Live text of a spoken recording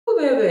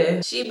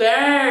baby. She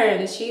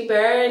burns, she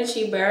burns,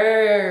 she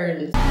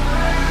burns.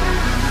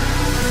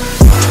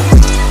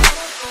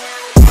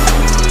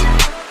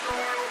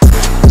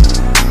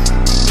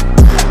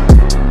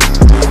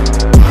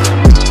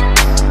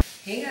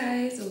 Hey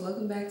guys,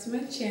 welcome back to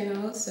my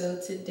channel. So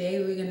today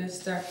we're gonna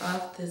start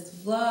off this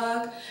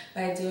vlog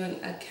by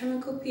doing a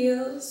chemical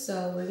peel.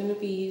 So we're gonna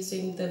be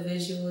using the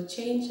Visual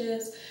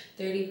Changes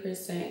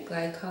 30%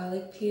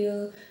 glycolic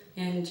peel.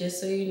 And just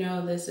so you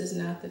know, this is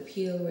not the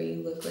peel where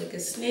you look like a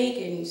snake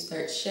and you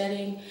start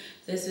shedding.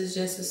 This is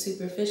just a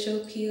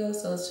superficial peel,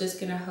 so it's just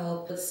gonna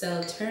help with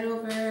cell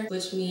turnover,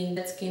 which means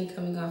that skin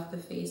coming off the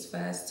face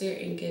faster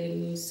and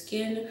getting new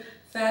skin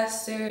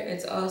faster.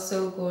 It's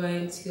also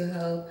going to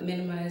help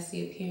minimize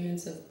the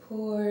appearance of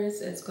pores.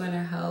 It's going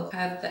to help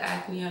have the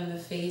acne on the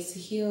face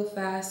heal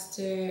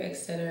faster,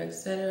 etc.,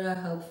 etc.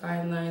 Help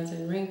fine lines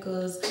and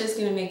wrinkles. It's just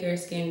going to make our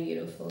skin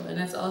beautiful. And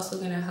it's also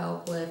going to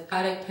help with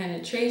product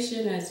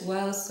penetration as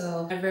well.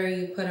 So whenever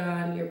you put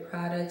on your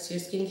products, your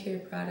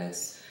skincare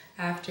products,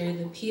 after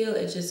the peel,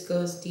 it just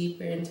goes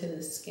deeper into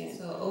the skin.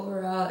 So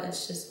overall,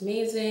 it's just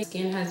amazing.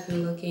 Skin has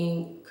been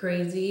looking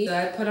crazy. So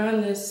I put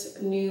on this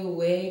new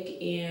wig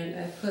and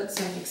I put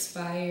some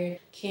expired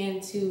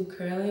Cantu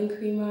curling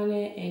cream on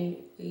it, and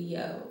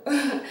yo,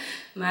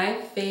 my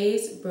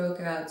face broke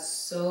out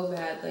so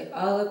bad, like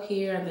all up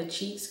here on the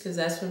cheeks, because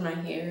that's where my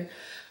hair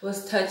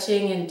was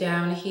touching, and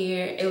down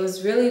here it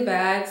was really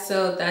bad.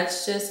 So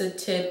that's just a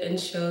tip and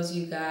shows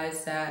you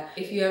guys that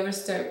if you ever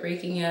start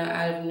breaking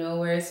out of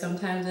nowhere,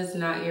 sometimes it's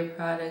not your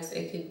products,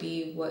 it could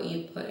be what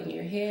you put in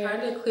your hair. I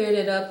kind of cleared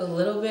it up a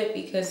little bit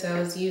because I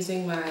was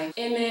using my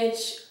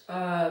Image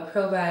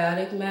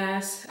probiotic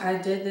mask. I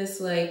did this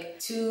like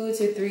 2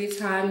 to 3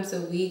 times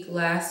a week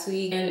last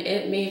week, and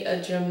it made a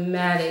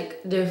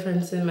dramatic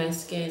difference in my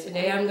skin.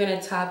 Today I'm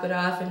gonna top it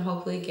off and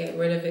hopefully get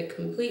rid of it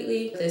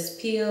completely, this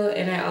peel.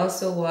 And I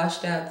also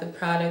washed out the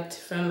product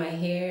from my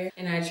hair,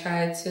 and I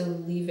tried to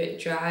leave it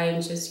dry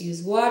and just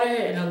use water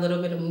and a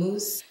little bit of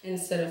mousse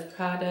instead of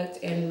product,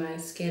 and my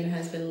skin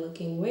has been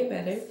looking way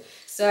better.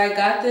 So I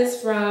got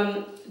this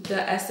from the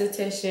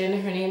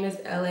esthetician. Her name is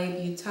LA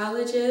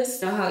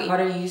Beautologist. You know how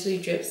water usually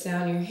drips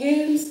down your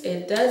hands?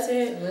 It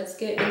doesn't. Let's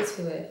get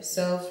into it.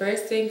 So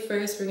first thing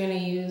first, we're gonna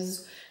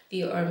use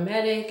the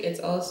Ormedic. It's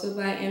also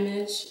by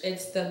Image.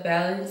 It's the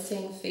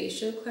Balancing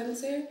Facial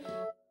Cleanser.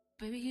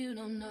 Baby, you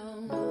don't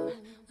know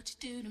what you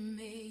do to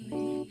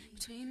me.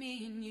 Between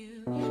me and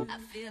you, I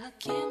feel like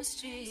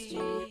chemistry.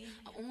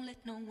 I won't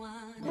let no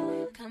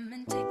one come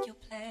and take your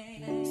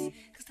place,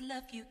 'cause the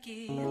love you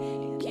give,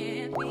 it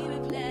can't be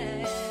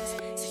replaced.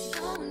 So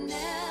no one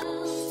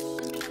else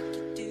can do what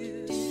you do.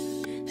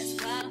 That's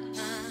why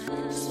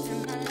I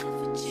spend my life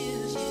with you.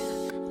 I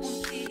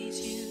wanna please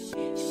you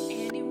in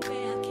any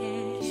way I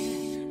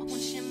can. I wanna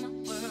share my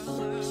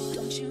world.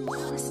 Don't you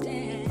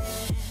understand?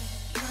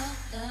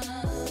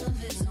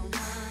 Love is a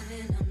one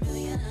in a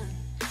million.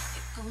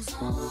 It goes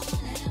on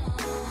and on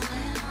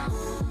and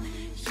on.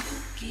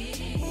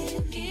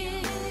 You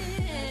give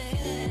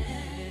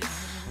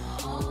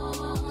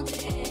all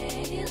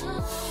day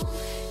long.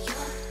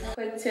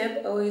 Quick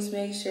tip, always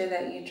make sure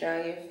that you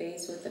dry your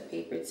face with a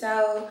paper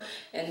towel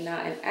and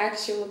not an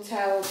actual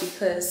towel,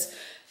 because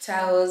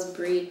towels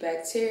breed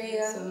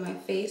bacteria. So my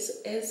face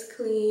is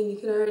clean. You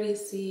can already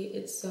see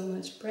it's so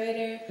much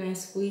brighter. And I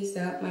squeezed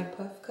out my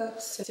puff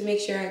cups to make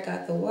sure I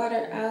got the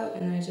water out,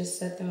 and I just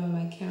set them on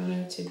my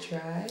counter to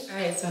dry. All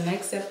right, so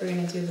next up we're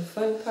gonna do the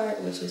fun part,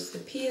 which is the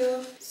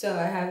peel. So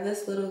I have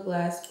this little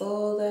glass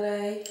bowl that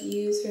I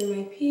use for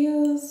my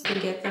peels. You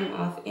can get them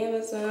off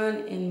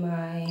Amazon in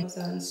my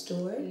Amazon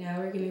store. Now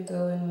we're gonna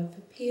go in with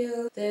the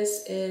peel.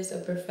 This is a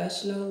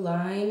professional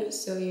line,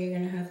 so you're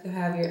gonna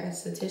have your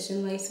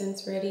esthetician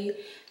license ready,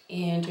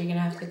 and you're gonna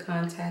have to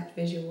contact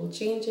Visual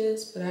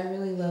Changes. But I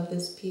really love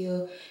this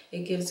peel.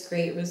 It gives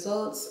great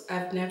results.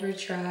 I've never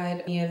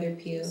tried any other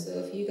peel, so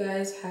if you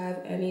guys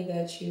have any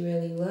that you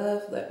really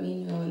love, let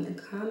me know in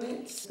the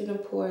comments. I'm gonna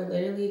pour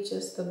literally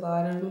just the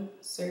bottom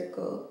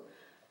circle.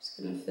 Just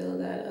gonna fill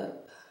that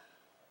up.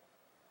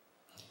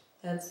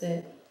 That's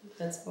it.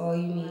 That's all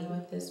you need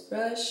with this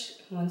brush.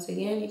 Once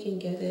again, you can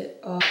get it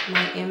off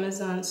my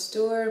Amazon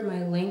store.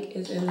 My link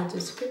is in the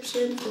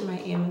description for my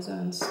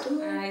Amazon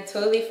store. I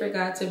totally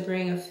forgot to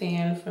bring a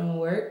fan from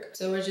work,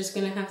 so we're just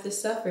gonna have to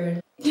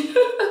suffer. We're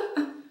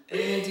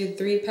gonna do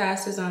 3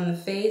 passes on the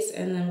face,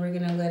 and then we're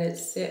gonna let it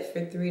sit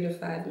for 3 to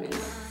 5 minutes.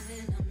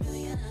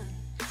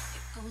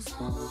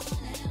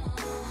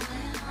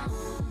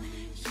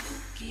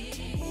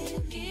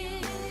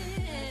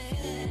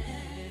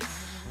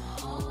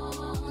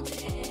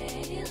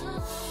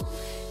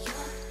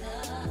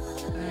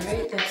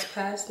 Alright, that's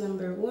pass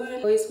number 1.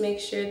 Always make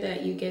sure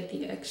that you get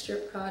the extra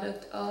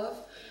product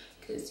off,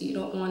 because you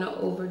don't want to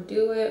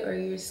overdo it or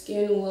your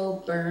skin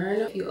will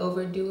burn. If you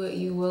overdo it,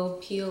 you will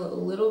peel a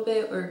little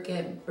bit or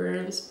get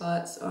burn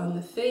spots on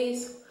the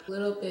face. A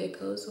little bit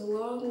goes a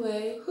long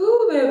way.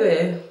 Whoo,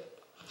 baby.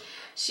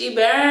 She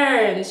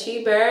burns,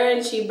 she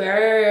burns, she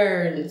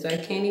burns. I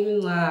can't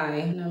even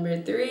lie.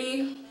 Number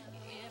 3.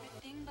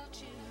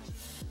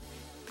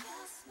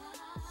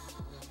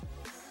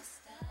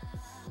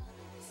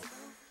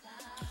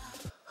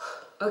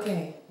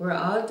 Okay, we're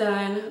all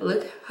done.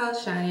 Look how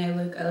shiny I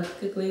look. I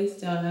look like a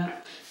glazed donut.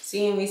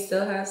 See, and we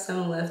still have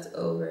some left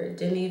over.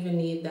 Didn't even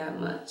need that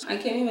much. I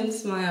can't even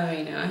smile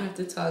right now. I have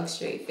to talk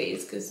straight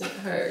face because it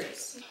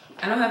hurts.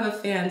 I don't have a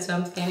fan, so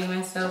I'm fanning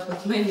myself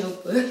with my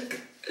notebook.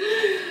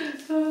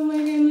 Oh my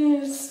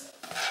goodness.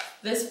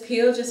 This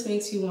peel just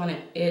makes you want to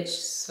itch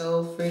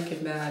so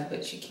freaking bad,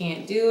 but you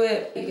can't do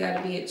it. You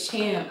gotta be a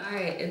champ. All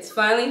right, it's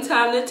finally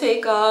time to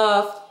take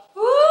off.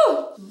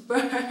 Woo!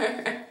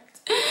 Burn.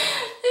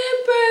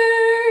 It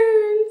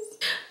burns,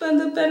 but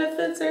the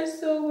benefits are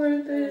so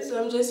worth it.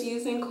 So I'm just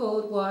using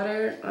cold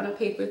water on a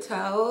paper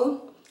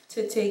towel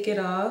to take it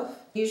off.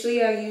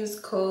 Usually I use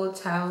cold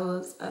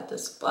towels at the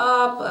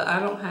spa, but I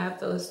don't have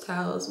those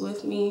towels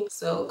with me,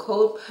 so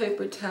cold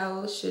paper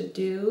towel should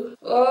do.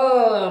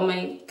 Oh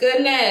my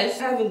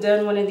goodness, I haven't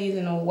done one of these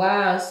in a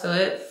while, so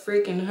it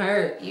freaking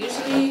hurt.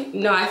 Usually,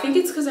 no, I think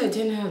it's because I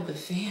didn't have the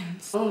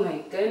fans. Oh my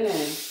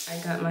goodness, I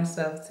got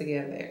myself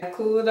together. I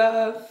cooled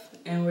off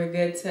and we're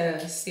good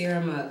to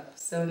serum up.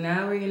 So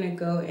now we're gonna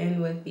go in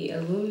with the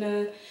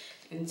Ilumna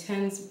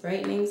Intense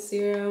Brightening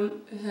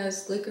Serum. It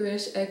has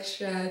licorice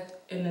extract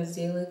and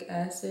azelaic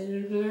acid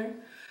in here.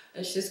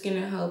 It's just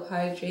gonna help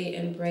hydrate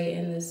and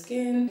brighten the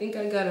skin. I think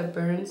I got a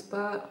burn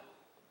spot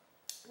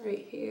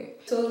right here.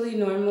 Totally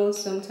normal.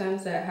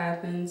 Sometimes that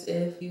happens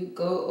if you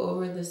go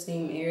over the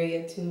same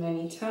area too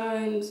many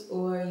times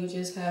or you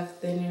just have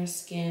thinner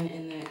skin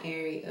in that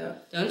area.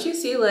 Don't you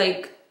see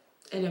like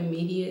an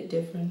immediate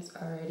difference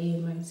already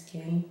in my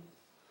skin?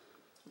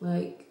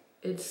 Like,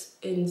 it's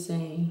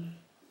insane.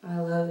 I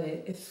love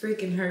it. It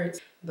freaking hurts,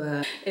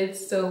 but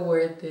it's so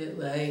worth it.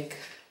 Like,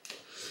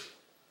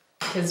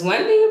 because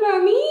one thing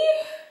about me,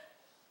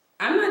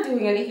 I'm not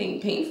doing anything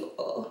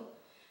painful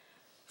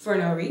for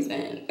no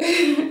reason.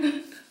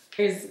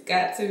 There's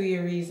got to be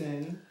a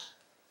reason.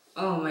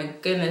 Oh my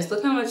goodness,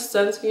 look how much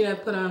sunscreen I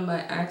put on by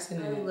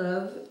accident. I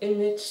love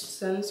Image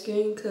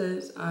sunscreen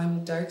because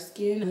I'm dark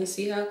skinned. You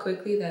see how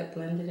quickly that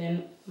blended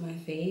in my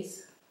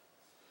face?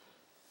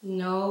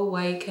 No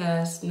white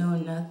cast, no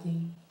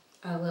nothing.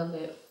 I love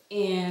it.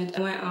 And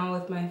I went on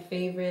with my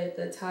favorite,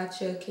 the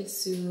Tatcha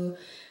Kissu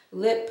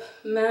lip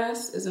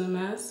mask. Is it a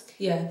mask?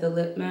 Yeah, the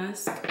lip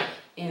mask.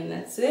 And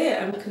that's it.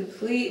 I'm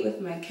complete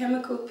with my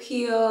chemical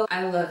peel.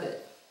 I love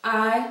it.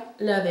 I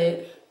love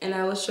it. And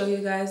I will show you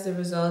guys the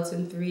results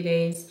in 3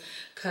 days.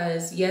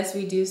 Because yes,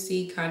 we do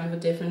see kind of a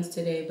difference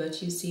today,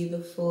 but you see the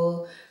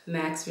full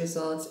max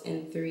results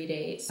in 3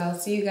 days. I'll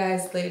see you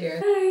guys later.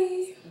 Bye.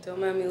 Don't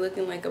mind me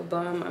looking like a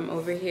bum. I'm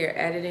over here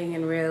editing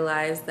and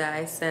realized that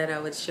I said I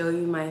would show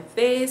you my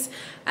face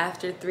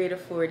after 3 to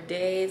 4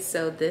 days.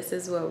 So this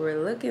is what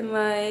we're looking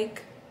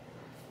like.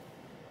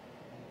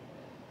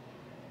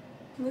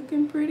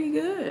 Looking pretty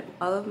good.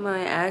 All of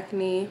my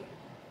acne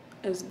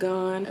is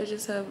gone. I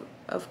just have,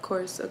 of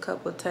course, a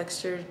couple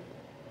texture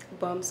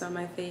bumps on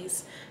my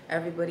face.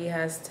 Everybody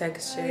has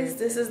textures.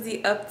 This is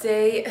the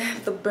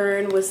update. The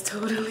burn was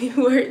totally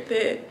worth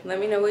it. Let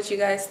me know what you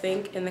guys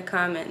think in the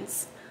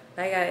comments.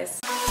 Bye guys.